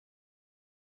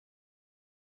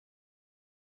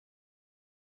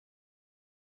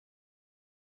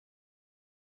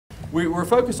We're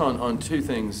focused on two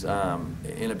things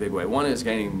in a big way. One is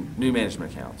gaining new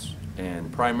management accounts, and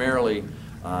primarily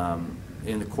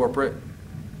in the corporate,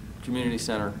 community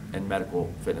center, and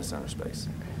medical fitness center space.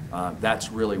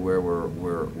 That's really where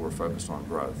we're focused on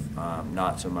growth,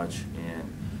 not so much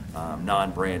in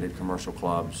non-branded commercial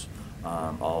clubs,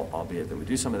 albeit that we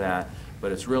do some of that,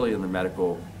 but it's really in the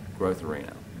medical growth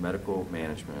arena, medical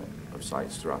management of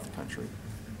sites throughout the country.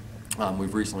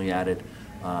 We've recently added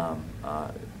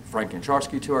Frank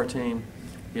Goncharski to our team.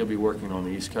 He'll be working on the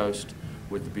East Coast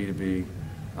with the B2B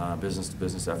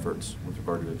business-to-business efforts with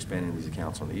regard to expanding these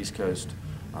accounts on the East Coast.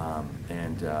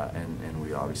 And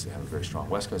we obviously have a very strong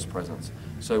West Coast presence.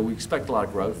 So we expect a lot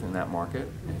of growth in that market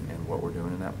and what we're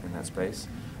doing in that space.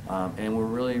 And we're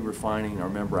really refining our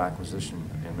member acquisition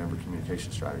and member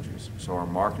communication strategies. So our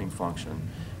marketing function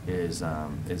is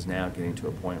now getting to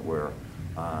a point where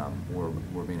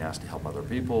we're being asked to help other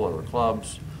people, other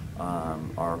clubs.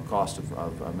 Our cost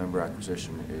of member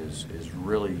acquisition is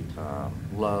really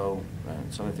low.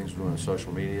 And some of the things we're doing with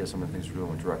social media, some of the things we're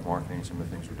doing with direct marketing, some of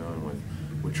the things we're doing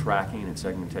with tracking and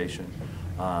segmentation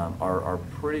are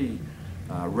pretty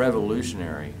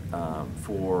revolutionary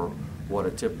for what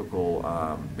a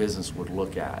typical business would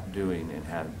look at doing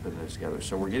and putting those together.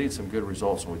 So we're getting some good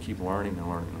results, and we keep learning and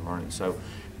learning and learning. So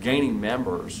gaining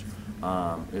members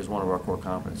is one of our core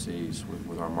competencies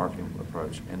with our marketing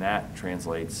approach, and that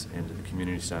translates into the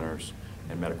community centers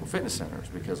and medical fitness centers,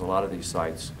 because a lot of these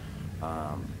sites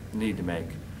need to make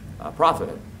a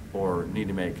profit or need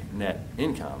to make net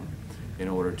income in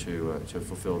order to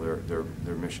fulfill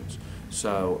their missions.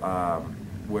 So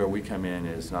where we come in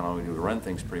is not only do we run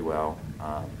things pretty well,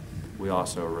 we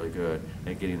also are really good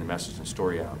at getting the message and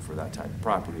story out for that type of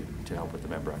property to help with the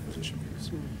member acquisition piece.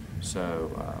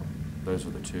 So those are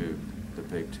the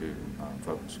big two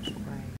focuses. Right.